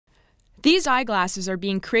These eyeglasses are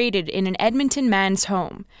being created in an Edmonton man's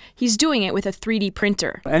home. He's doing it with a 3D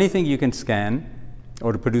printer. Anything you can scan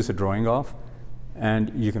or to produce a drawing of,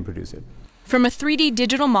 and you can produce it. From a 3D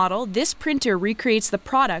digital model, this printer recreates the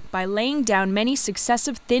product by laying down many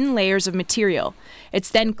successive thin layers of material. It's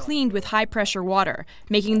then cleaned with high-pressure water,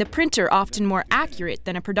 making the printer often more accurate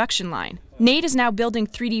than a production line. Nate is now building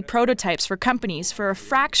 3D prototypes for companies for a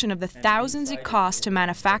fraction of the thousands it costs to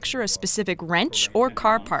manufacture a specific wrench or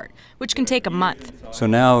car part, which can take a month. So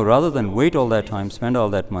now, rather than wait all that time, spend all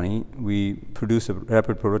that money, we produce a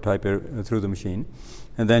rapid prototype through the machine,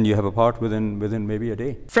 and then you have a part within maybe a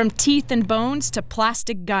day. From teeth and bones to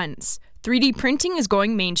plastic guns, 3D printing is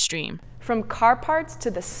going mainstream. From car parts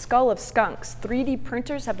to the skull of skunks, 3D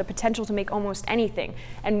printers have the potential to make almost anything.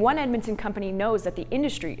 And one Edmonton company knows that the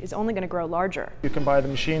industry is only going to grow larger. You can buy the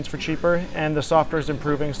machines for cheaper, and the software is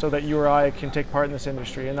improving so that you or I can take part in this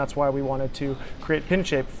industry. And that's why we wanted to create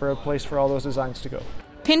PinShape for a place for all those designs to go.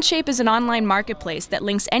 PinShape is an online marketplace that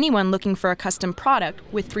links anyone looking for a custom product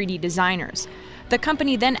with 3D designers. The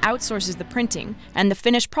company then outsources the printing, and the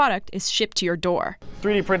finished product is shipped to your door.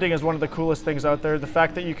 3D printing is one of the coolest things out there. The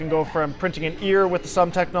fact that you can go from printing an ear with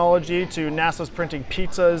some technology to NASA's printing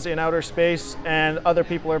pizzas in outer space, and other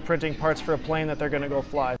people are printing parts for a plane that they're going to go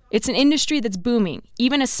fly. It's an industry that's booming,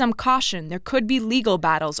 even as some caution there could be legal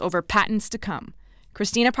battles over patents to come.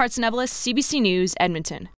 Kristina, Partsinevelos, CBC News,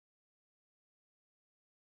 Edmonton.